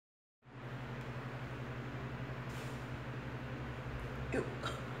Try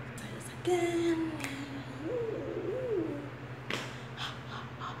this again.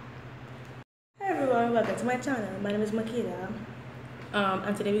 Hi everyone, welcome to my channel. My name is Makeda,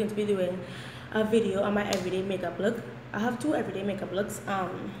 and today we're going to be doing a video on my everyday makeup look. I have two everyday makeup looks.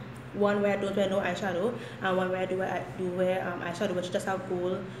 One where I don't wear no eyeshadow, and one where I do wear eyeshadow, which just have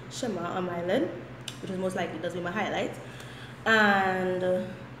gold shimmer on my lid, which is most likely does be my highlight. And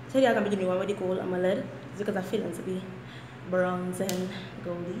today I'm gonna be doing one with the gold on my lid, because I'm feeling to be bronze and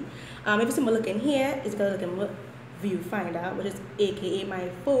goldy. If you see me looking here, it's because I'm looking at viewfinder, which is aka my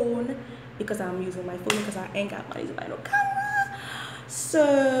phone, because I'm using my phone because I ain't got money to buy no camera.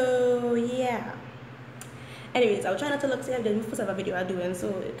 So yeah. Anyways, I was trying not to look see if there's first ever video I'm doing, so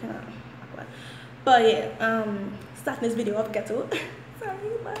it kinda awkward. But yeah, starting this video off ghetto. Sorry,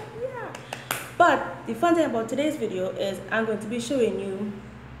 but yeah. But the fun thing about today's video is I'm going to be showing you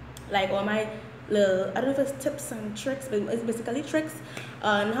like all my little, I don't know if it's tips and tricks, but it's basically tricks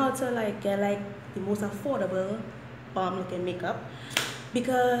on how to like get like the most affordable bomb looking makeup.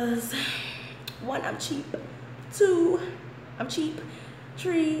 Because one, I'm cheap. Two, I'm cheap.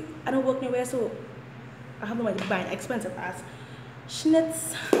 Three, I don't work anywhere, so I have no money to buy expensive ass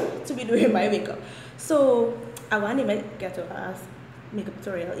schnitz to be doing my makeup. So I want to make ghetto ass makeup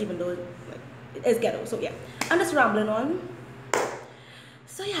tutorial, even though it is ghetto. So yeah, I'm just rambling on.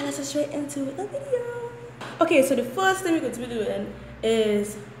 So yeah, let's get straight into the video. Okay, so the first thing we're going to be doing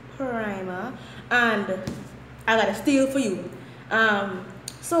is primer, and I got a steal for you.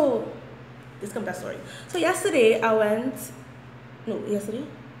 So this comes that story. So yesterday I went,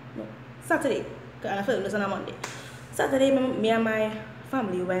 Saturday. And I filmed this on a Monday. Saturday, me and my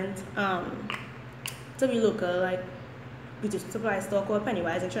family went to the local like beauty supply store called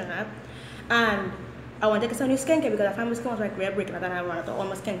Pennywise in Trinidad, and I want to take some new skincare because I found my skin was like great breaking that, and I ran out of all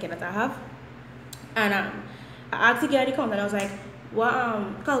my skincare that I have. And I asked the girl at the counter, and I was like,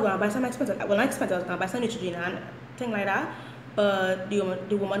 well, cause I'm gonna buy some expensive. Well, not expensive. I was gonna buy some Neutrogena and thing like that. But the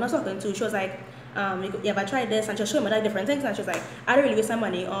woman I was talking to, she was like, yeah, but I tried this, and she showed me like different things, and she was like, I don't really waste my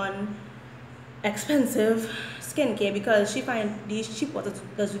money on expensive skincare because she find these cheap ones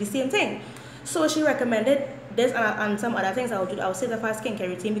does do the same thing. So she recommended this and some other things I would say that for skincare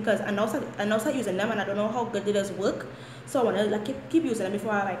routine, because I now start using them and I don't know how good it does work. So I want to like keep using them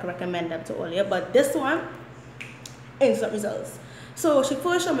before I like recommend them to all you. But this one, instant results. So she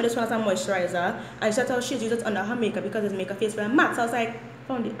first showed me this one as a moisturizer, and she said she used it under her makeup because it's makeup face very matte. So I was like,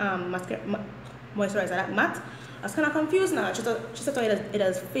 found the moisturizer that matte. I was kind of confused now. She said it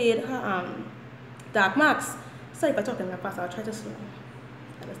does fade her dark marks. So if I'm talking real fast, I'll try to slow.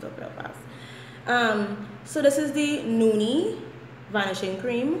 I just talk real fast. So this is the Nonie vanishing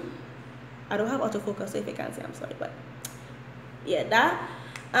cream. I don't have autofocus, so if you can't see, I'm sorry, but yeah, that.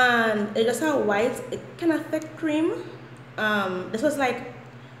 And it just has white, it kind of thick cream. This was like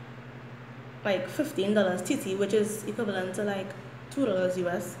 $15 TT, which is equivalent to like $2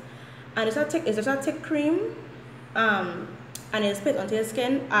 US. And it's just a thick cream. And it's put onto your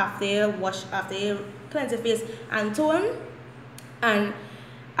skin after you cleanse your face and tone. And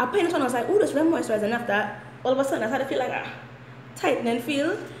I put this one, I was like, oh, this really moisturizing. And after all of a sudden I started to feel like a tightening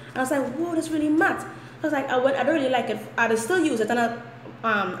feel. And I was like, whoa, this really matte. I was like, I don't really like it. I still use it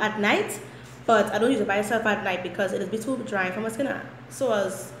at night, but I don't use it by itself at night because it is a bit too dry for my skin. So I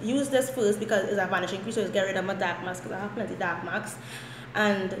use this first because it's a vanishing cream, so it's get rid of my dark marks because I have plenty of dark marks.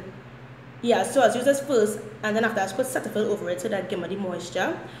 And yeah, so I use this first, and then after I put Cetaphil over it so that give me the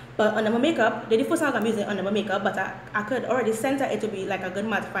moisture. But under my makeup, the first time I'm using it under my makeup, but I could already center it to be like a good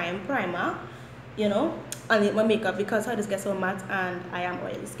mattifying primer, you know, on my makeup because how this gets so matte and I am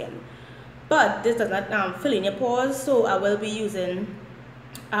oily skin. But this does not fill in your pores, so I will be using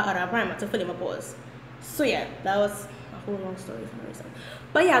other primer to fill in my pores. So yeah, that was a whole long story for no reason.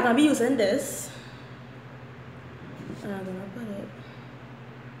 But yeah, I'm gonna be using this, and I'm gonna put it.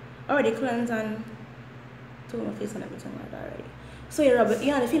 Already cleansed and tone my face and everything like that already. So you rub it,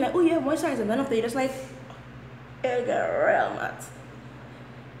 and feel like, oh yeah, moisturizer, then after you just like, it'll get real matte.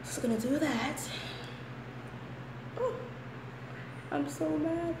 Just gonna do that. Oh, I'm so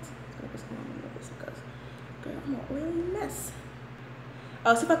mad. It's gonna put some on my nose because, girl, I'm an oily mess.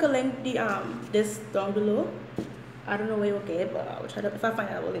 I'll see if I can link the this down below. I don't know where you'll get, but I'll try to, if I find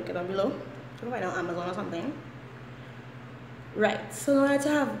it, I will link it down below. I can find it on Amazon or something. Right, so now that I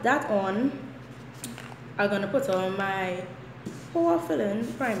have that on, I'm gonna put on my pore filling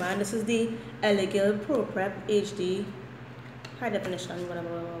primer, and this is the Elegant Pro Prep HD high definition, whatever.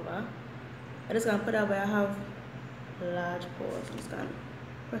 I'm just gonna put that where I have large pores. I'm just gonna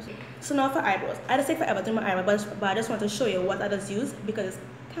press it. So now for eyebrows, I just take forever to do my eyebrows, but I just want to show you what I just use because it's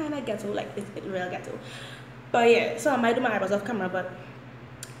kind of ghetto, like it's real ghetto. But yeah, so I might do my eyebrows off camera, but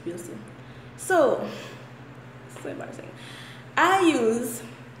we'll see. So embarrassing. I use,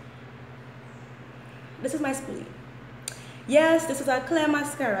 this is my spoolie. Yes, this is a clear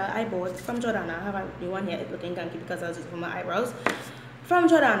mascara I bought from Jordana. I have a new one here. It's looking gunky because I was using it for my eyebrows. From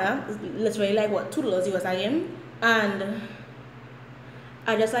Jordana, it's literally like what, $2 US again. And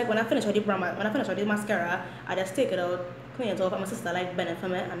I just like when I finish with the mascara, I just take it out, clean it off, and my sister like bend it for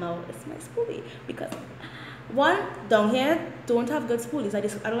me, and now it's my spoolie. Because one down here don't have good spoolies. I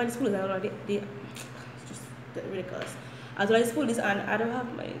don't like the spoolies. I don't like it's just ridiculous. I don't like spoolies, and I don't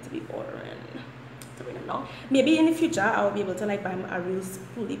have money to be ordering. Now maybe in the future I will be able to like buy a real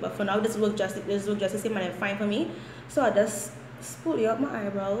spoolie, but for now this work just the same and fine for me. So I just spoolie up my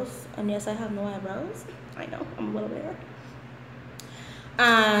eyebrows, and yes, I have no eyebrows. I know, I'm well aware.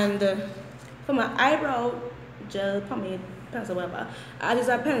 And for my eyebrow gel, pomade, pencil, whatever, I use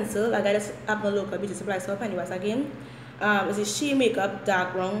a pencil. Like I just have my local beauty supply store, Pennywise again. This is She Makeup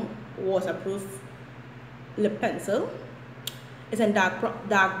Dark Brown Waterproof Lip Pencil. It's in dark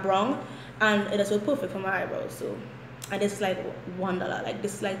brown, and it is so perfect for my eyebrows. So, and this is like $1. Like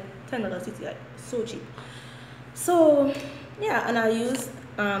this is like $10. It's like so cheap. So yeah, and I use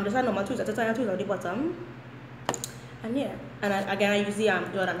just a normal tweezer to try and tweeze out the bottom. And yeah, and again I use the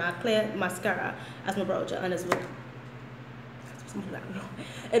Jordana clear mascara as my brow gel, and it's work.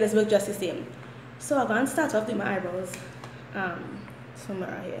 It is work just the same. So I'm gonna start off doing my eyebrows somewhere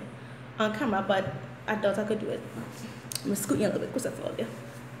right here on camera, but I doubt I could do it. I'm scooting a little bit closer for you.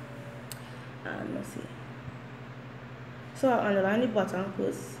 And let's see. So I underline the bottom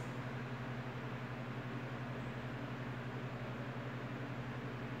first.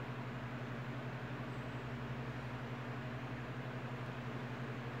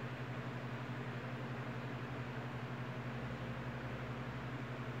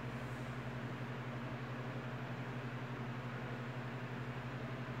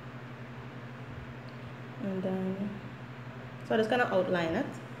 And then, so I just kind of outline it,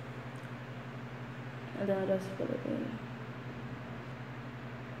 and then I just fill it in.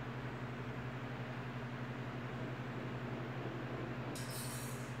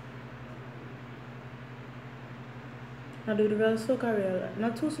 I do the real slow career,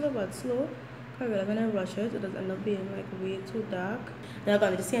 not too slow but slow. Career, when I rush it, it does end up being like way too dark. Then I'm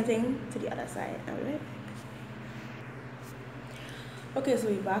gonna do the same thing to the other side. Alright. Okay, so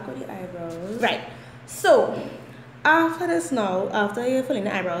we're back with the eyebrows. Right. So after this now, after you're filling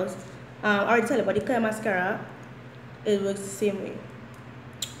the eyebrows, I already tell you about the clear mascara. It works the same way.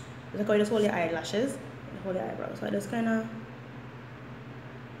 It's like I just hold your eyelashes and hold your eyebrows. So I just kind of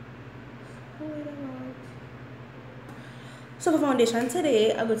hold it out. So for foundation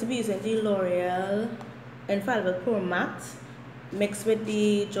today, I'm going to be using the L'Oreal Infallible Pro Matte mixed with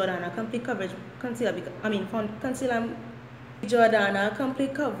the Jordana Complete Coverage Concealer. Concealer. Jordana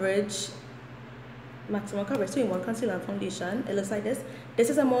Complete Coverage Maximum Coverage 2-in-1 Concealer and Foundation. It looks like this. This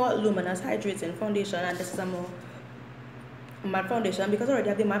is a more luminous hydrating foundation, and this is a more matte foundation because I already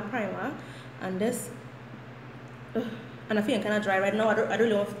have the matte primer. And this, and I feel kind of dry right now. I don't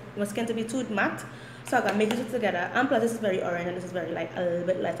really want my skin to be too matte, so I can mix it together. And plus, this is very orange, and this is very like a little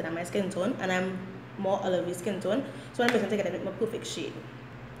bit lighter than my skin tone, and I'm more olivey skin tone, so I'm mixing together with my perfect shade.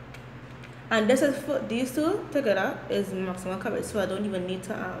 And this is for these two together is maximum coverage, so I don't even need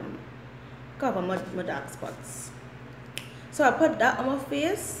to cover my dark spots. So I put that on my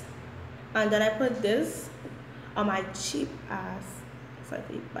face, and then I put this on my cheap ass. Sorry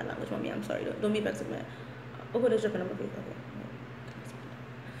for the bad language, mommy. I'm sorry. Don't be vexed with me. Oh, there's dripping on my face.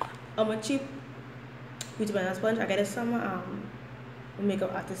 Okay. On my cheap beauty blender sponge, I got it from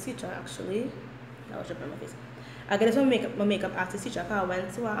makeup artist Sacha actually. That was dripping on my face. I got it from my makeup artist Sacha. I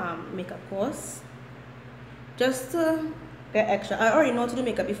went to a makeup course just to get extra. I already know how to do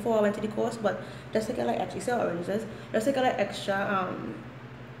makeup before I went to the course, but just to get like extra, see how orange is, just to get like extra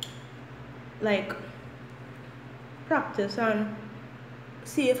like practice and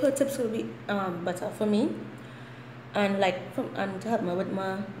see if her tips will be better for me, and like and to help me with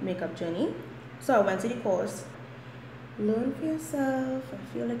my makeup journey. So I went to the course. Learn for yourself.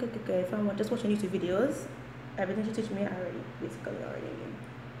 I feel like a good guy if I'm just watching YouTube videos. Everything she teach me I basically already knew.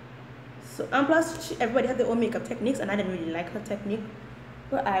 So and plus everybody has their own makeup techniques, and I didn't really like her technique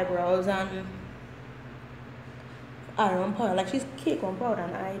for eyebrows and iron powder. Like she's cake on powder,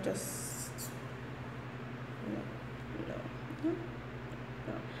 and I just no.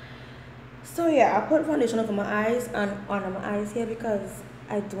 So yeah, I put foundation over my eyes and under my eyes here because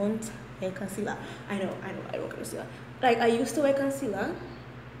I don't wear concealer. I know I don't wear concealer. Like I used to wear concealer,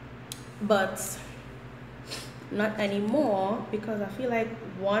 but not anymore because I feel like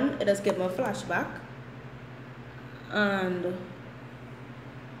one, it does give me a flashback, and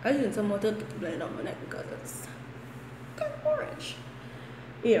I'm using some more to blend it on my neck because it's kind of orange.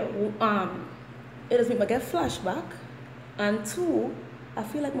 Yeah, it does make me get flashback, and two, I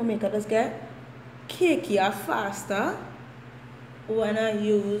feel like my makeup does get cakier faster when I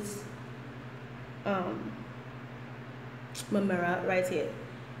use my mirror right here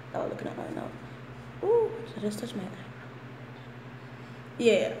that I'm looking at right now. Ooh, I just touched my eye.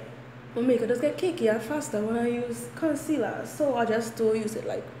 Yeah, my makeup does get cakier faster when I use concealer, so I just don't use it.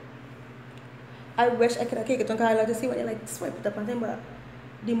 Like, I wish I could have cake it on because I like to see when you like swipe it up and thing, but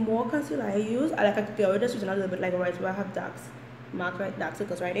the more concealer I use, I like to be just using a little bit like right where I have darks, marks right, dark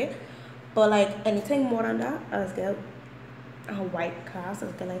circles right there. But like anything more than that, I just get a white cast, I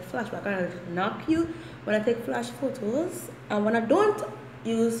just get like flashback, and it's not cute when I take flash photos. And when I don't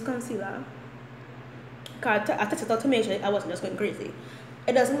use concealer, cause I touched it out to make sure I wasn't just going crazy.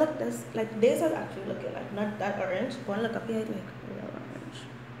 It doesn't look this like this is actually looking like not that orange, but when I look up here, it's like real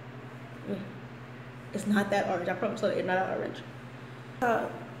orange. It's not that orange, I promise. So it's not that orange.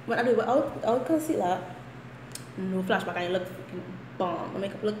 When I do it without concealer, no flashback, and it look freaking bomb. My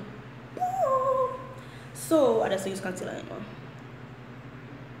makeup look bomb. So I just use concealer anymore.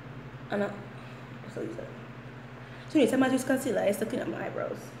 And I still use it. So anytime I use concealer, it's to clean up my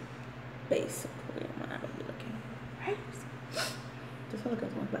eyebrows. Basically, my eyebrows be looking right. Just look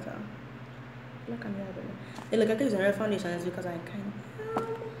at much better. Look at me eyebrows. They look like I'm using real foundations because I kind of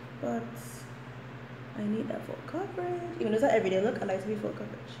am, but I need that full coverage. Even though it's an everyday look, I like to be full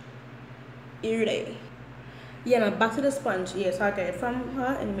coverage. Every day. Yeah, now back to the sponge. Yeah, so I get it from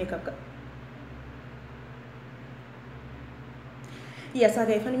her in the makeup. Yes, I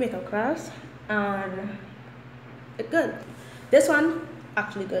get it from the makeup class, and it's good. This one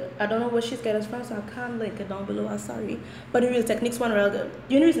actually good. I don't know where she's getting it from, so I can't link it down below. I'm sorry, but the Real Techniques one real good.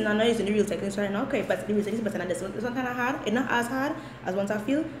 The only reason I'm not using the Real Techniques right now, okay, but the Real Techniques better than this one. This one kind of hard. It's not as hard as ones I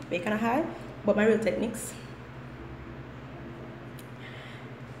feel, but it's kind of hard. But my Real Techniques.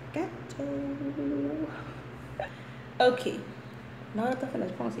 Ghetto. Okay, now that I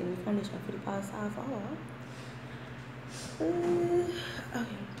finished pouncing the foundation for the past half hour.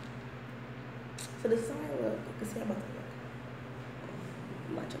 Okay, so this is how I look. You can see about to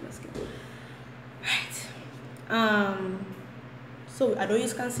look. Match on my skin. Right. So I don't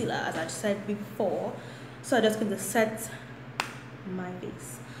use concealer as I said before. So I just going to set my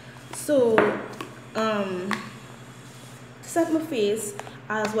face. So to set my face,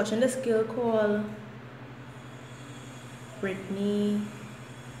 I was watching this girl called Brittany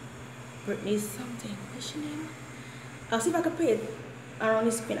something. What's your name? I'll see if I can put it around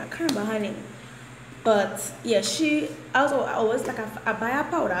the screen. I can't remember her name. But yeah, I always like I buy a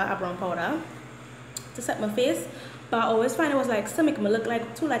powder, a brown powder, to set my face. But I always find it was like to make me look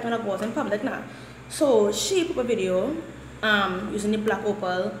like too like when I go out in public now. So she put a video using the black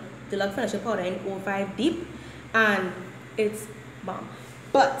opal deluxe finishing powder in 05 deep, and it's bomb.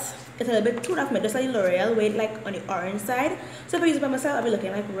 But it's a little bit too rough, just like L'Oreal weight like on the orange side. So if I use it by myself, I'll be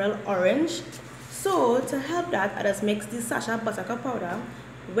looking like real orange. So to help that, I just mix the Sacha buttercup powder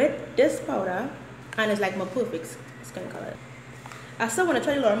with this powder, and it's like my perfect skin color. I still want to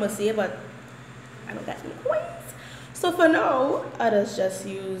try the Laura Mercier, but I don't got any coins. So for now, I just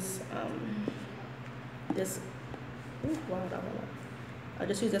use this. Ooh, wow, I'll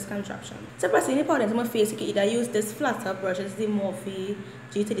just use this contraption. So if I see any powder into my face, you can either use this flatter brush, it's the Morphe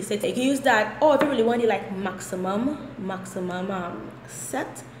G36. You can use that, or if you really want the like maximum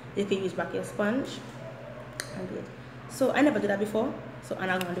set, you can use back your sponge and do it. So I never did that before, so I'm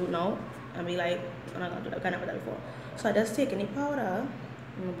not gonna do it now. I'll be like, I'm not gonna do that, I never did that before. So I just take any powder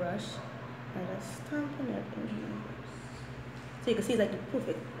in the brush and just stamp on it in here. So you can see it's like the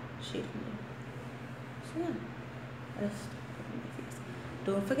perfect shade for me. So yeah, I just put it on my face.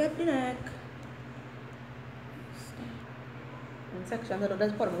 Don't forget the neck. In sections, I don't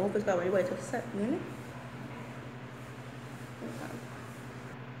just put them over, it's got really way to set, you know?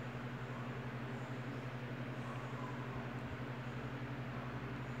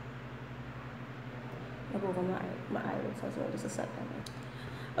 I'll go over my eyelids as well, just a second.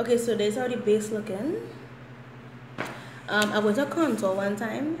 Okay, so there's how the base looking. I went to contour one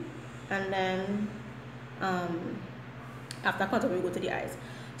time, and then after contour we go to the eyes.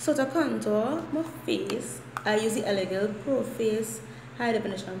 So to contour my face, I use the Elegant Pro Face High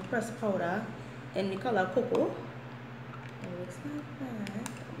Definition Pressed Powder in the color Cocoa. It looks like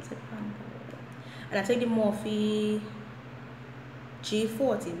that. And I take the Morphe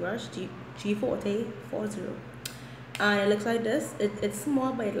G40 brush, G40 40, and it looks like this. It's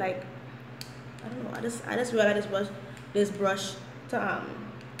small, but like I don't know. I just realized this brush to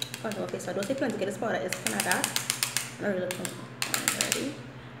contour my face. So I don't take plenty to get this powder. It's kind of that. not really looking ready.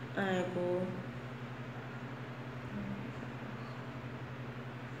 I go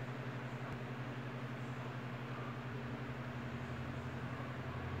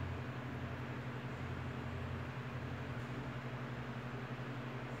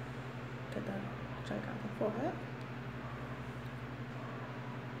get that check out the forehead.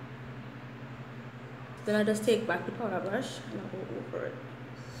 Then I just take back the powder brush and I go over it.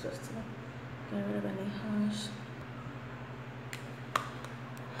 Just to get rid of any harsh.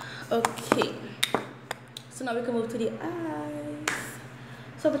 Okay. So now we can move to the eyes.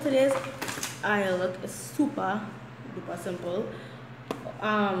 So for today's eye look is super duper simple.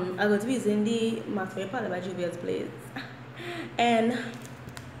 I'm going to be using the masquerade palette by Juvias Blaze. And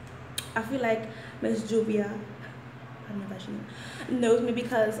I feel like Miss Juvia, I don't know if she knows me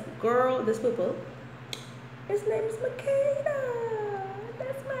because girl, this purple, his name is Makeda.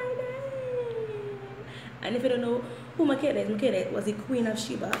 That's my name. And if you don't know who Makeda was the Queen of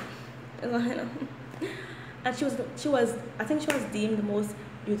Sheba. And she was I think she was deemed the most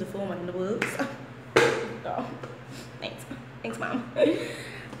beautiful woman in the world. So. Oh, thanks mom.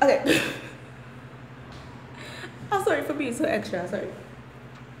 Okay. I'm sorry for being so extra, sorry.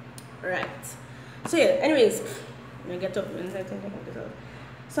 Right. So yeah, anyways, let me get up.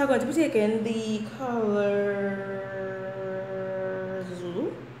 So I'm going to be taking the color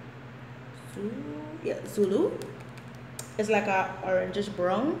Zulu. Zulu. It's like a orangish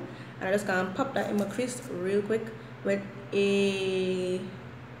brown, and I just gonna pop that in my crease real quick with a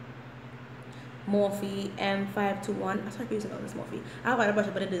Morphe M521. I started using all this Morphe. I have a brush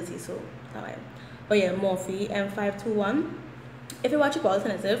but it's dirty, so that's why. But yeah, Morphe M521. If you watch it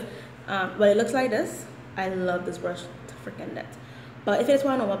alternative, but it looks like this. I love this brush to freaking death. But if you just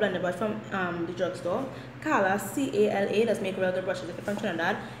want a normal blender brush from the drugstore, Cala CALA does make real good brushes. If you're from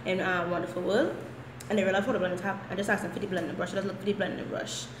Trinidad in Wonderful World, and they really affordable to have, I just asked them for the blending brush. It does look for the blending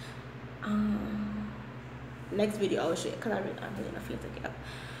brush. Next video I will show you because I'm really not feeling to get up.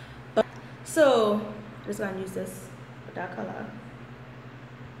 But so I'm just gonna use this with that color,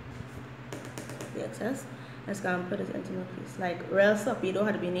 the excess. I'm just gonna put this into my crease. Like real soft, you don't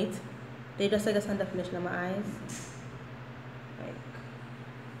have to be neat. They just like a sun definition of my eyes. Like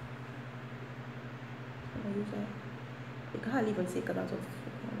I'm gonna use that. You can't even see because I'm so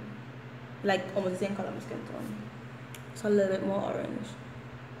like almost the same color my skin tone. So a little bit more orange.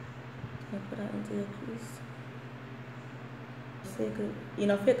 I put that into your crease. So you could, you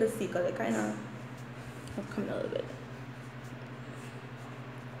know, if you could see, because it kind of come a little bit.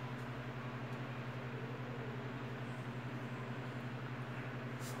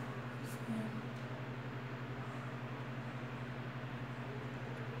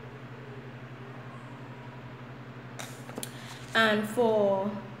 And for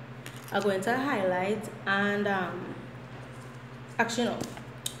I'm going to highlight and actually no,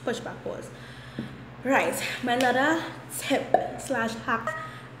 push back pause. Right, my another tip slash hack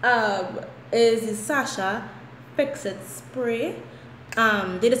is the Sacha Fix It spray.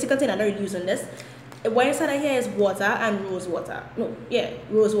 They just container they're using this. What inside of here is water and rose water. No, yeah,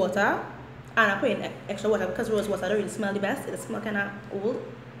 rose water. And I put in extra water because rose water don't really smell the best. It smells kind of old.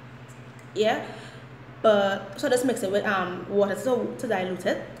 Yeah. But so just mix it with water to dilute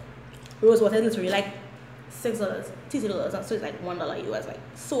it. Rose water is literally like $6, $2, so it's like $1 US, like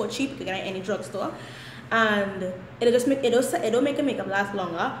so cheap. You can get it at any drugstore, and it'll just make it don't make your makeup last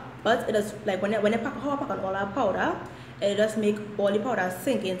longer. But it does, like when you pack on all our powder, it just make all the powder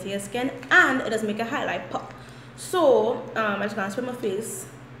sink into your skin, and it does make a highlight pop. So I'm just gonna spray my face,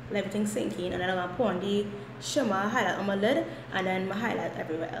 let everything sink in, and then I'm gonna pour on the shimmer highlight on my lid, and then my highlight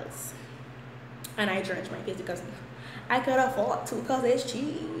everywhere else. And I drench my face because I could afford to, because it's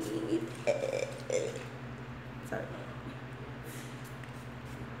cheap. Sorry.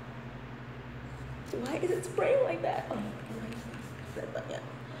 Why is it spraying like that? Oh, but yeah.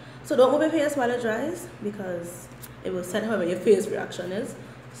 So don't move your face while it dries because it will set however your face reaction is.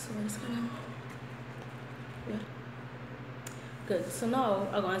 So I'm just gonna. Yeah. Good. So now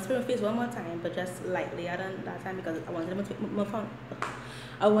I'm gonna spray my face one more time, but just lightly. I done that time because I wanted my phone.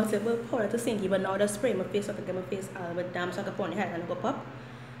 I wanted my powder to sink, but now I just spray my face so I can get my face a little bit damp so I can put on the hair and go pop.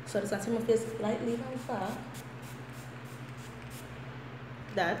 So I'm just gonna spray my face lightly like that.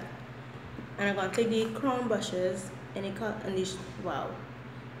 That. And I'm gonna take the crown brushes and the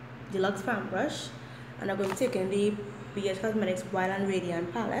deluxe fan brush, and I'm going to take in the BH Cosmetics Wild and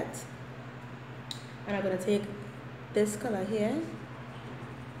Radiant palette, and I'm going to take this color here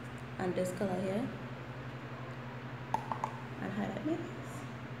and this color here and highlight my face.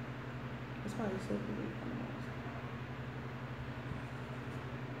 It's probably so pretty.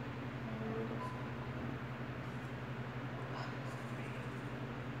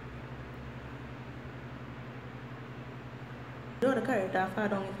 You don't carry it that far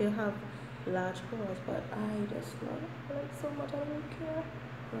down if you have large pores, but I just love it like so much. I don't care.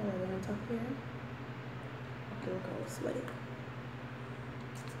 Rather than top here. Okay, look how sweaty.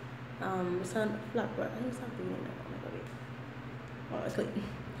 It's a flat brush. I think it's not doing it now. Oh, it's clean.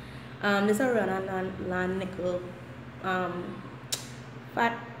 This is a Jordana nickel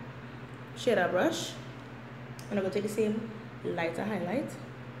fat shader brush. I'm gonna take the same lighter highlight,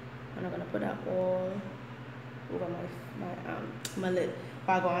 and I'm gonna put that all over my lid.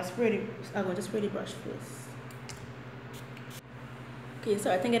 But I'm going to spray the brush first. Okay,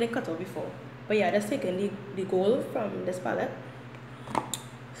 so I think I did cut off before, but yeah, just taking the gold from this palette,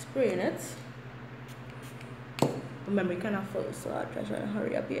 spraying it. Remember, you cannot full, so I'll try to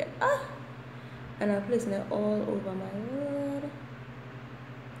hurry up here. And I'm placing it all over my lid,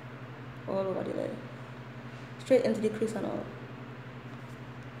 all over the lid, straight into the crease and all.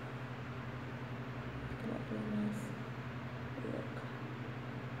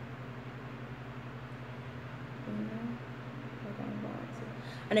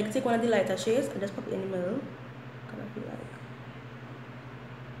 And I can take one of the lighter shades and just pop it in the middle. Kind of feel like.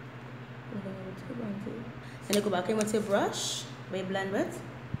 And you go back in with your brush, where you blend with.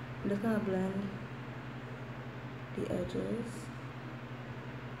 I'm just gonna blend the edges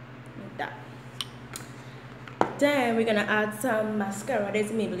like that. Then we're gonna add some mascara.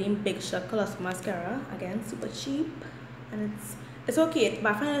 There's Maybelline Big Shot Colossal mascara. Again, super cheap, and it's okay,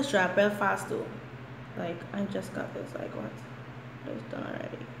 but I find it's dry real fast though. Like I just got this. Like what? It's done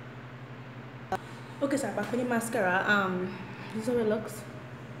already. Okay, so back with the mascara. This is how it looks.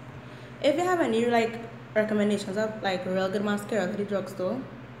 If you have any like recommendations of like real good mascara at the drugstore,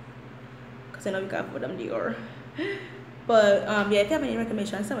 because I know we can't put them Dior. But yeah, if you have any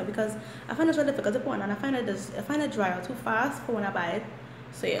recommendations, tell me, because I find it really difficult to put on, and I find it dry out too fast for when I buy it.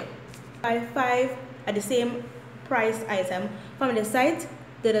 So yeah, buy 5 at the same price item from the site.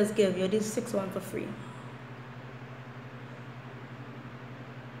 They just give you this 6 one for free.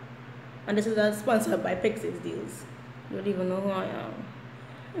 And this is sponsored by Pixie's Deals. You don't even know who I am.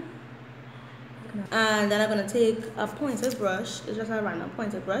 And then I'm gonna take a pointed brush. It's just a random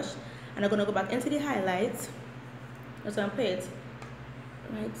pointed brush, and I'm gonna go back into the highlights. Just gonna put it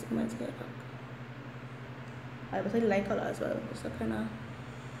right in my tail. I was like light color as well, just to kind of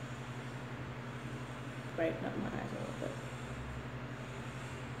brighten up my eyes a little bit.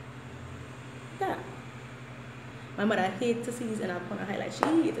 Yeah. My mother hates to see these in a corner highlight. She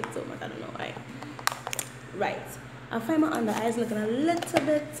hates it so much. I don't know why. Right. I find my under eyes looking a little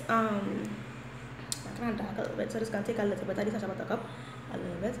bit kind of dark a little bit, so just gonna take a little bit of this Sacha buttercup, a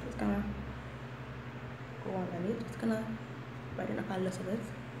little bit. Just gonna go on underneath. Just gonna brighten up a little bit.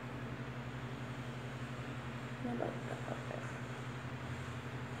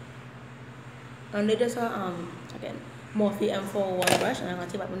 And they just again Morphe M41 brush, and I'm gonna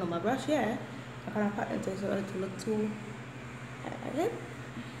take back my normal brush here. I kind of pat into it so it to look too highlighted.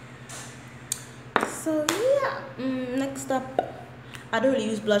 So yeah, next up, I don't really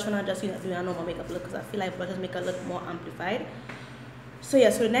use blush when I just doing a normal makeup look, because I feel like blushes make a look more amplified. So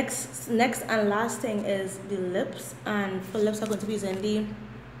yeah, so the next and last thing is the lips, and for lips I'm going to be using the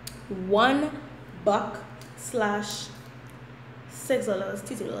 $1 / $6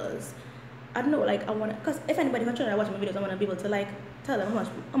 $2. I don't know, like I want to, because if anybody who's trying to watch my videos, I want to be able to like tell them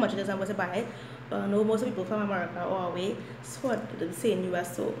how much it is I'm going to buy it. But I know most people from America or away, so the same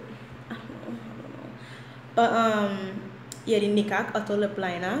US, so I don't know. But yeah, the Nicka K lip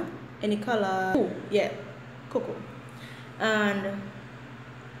liner in the color, yeah, cocoa. And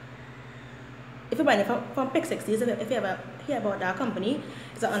if you buy it from Pick 60s, if you ever hear about that company,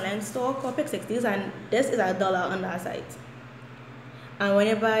 it's an online store called Pick 60s, and this is $1 on that site. And when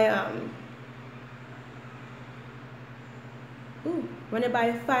you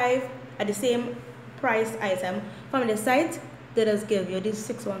buy 5 at the same price item from the site, they just give you this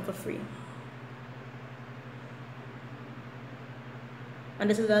 6 one for free. And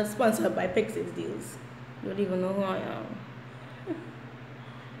this is sponsored by Pixie's Deals. You don't even know who I am. Look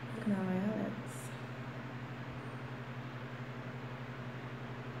at my highlights.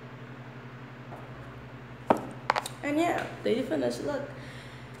 And yeah, there you finish. Look,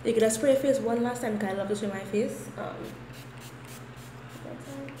 you can spray your face one last time, because I love to show my face.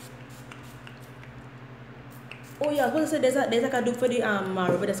 Oh yeah, I was going to say there's like a dupe for the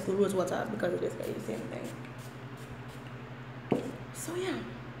with the school rose water, because it is the same thing. So yeah,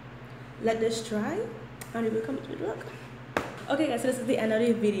 let this dry and we will come to the look. Okay guys, so this is the end of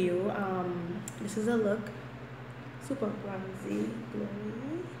the video. This is a look, super bronzy, glowy.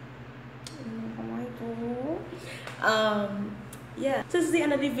 Yeah, so this is the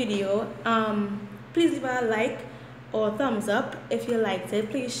end of the video. Please leave a like, or thumbs up if you liked it.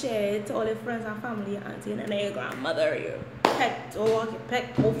 Please share it to all your friends and family, your auntie and your grandmother, your pet dog, your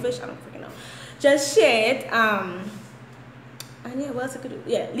pet goldfish. I don't freaking know. Just share it. And yeah, what else I could do?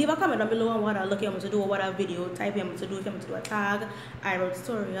 Yeah, leave a comment down below on what I'm looking to do, or what video type you want to do. If you want to do a tag, eyebrow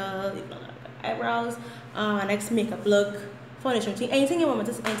tutorial, if you want eyebrows, next makeup look, foundation routine, anything you want me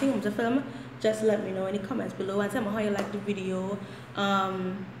to film, just let me know in the comments below and tell me how you like the video.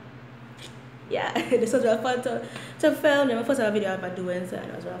 Yeah, this was real fun to film. My first ever video I've been doing, so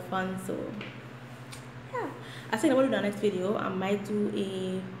it was real fun. So yeah, I think I will do the next video. I might do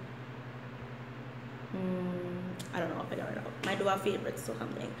a I don't know, I'll figure it out. Might do our favorites or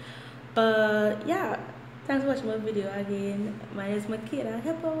something. But yeah, thanks for watching my video again. My name is Makira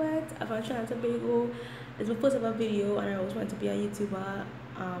Hippowet. I'm from Trinidad and Tobago. It's my first ever video, and I always want to be a YouTuber,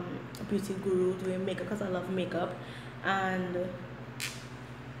 a beauty guru doing makeup because I love makeup. And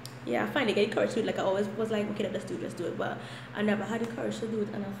yeah, I finally get the courage to do it. Like I always was like, okay, let's do it. But I never had the courage to do it,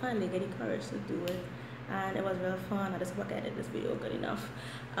 and I finally get the courage to do it. And it was real fun. I just hope I can edit this video good enough.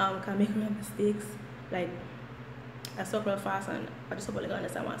 Can make real mistakes. Like I talk real fast, and I just hope you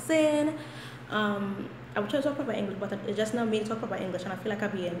understand what I'm saying. I would try to talk proper English, but it's just not me to talk proper English, and I feel like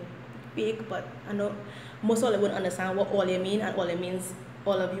I'm being fake. But I know most of you wouldn't understand what all you mean, and all it means,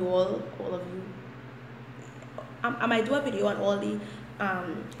 all of you. I might do a video on all the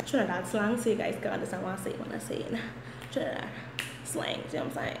Trinidad slang, so you guys can understand what I'm saying when I'm saying Trinidad slang. You know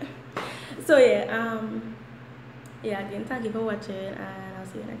what I'm saying? So yeah, yeah. Again, thank you for watching, and I'll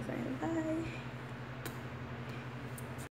see you next time. Bye.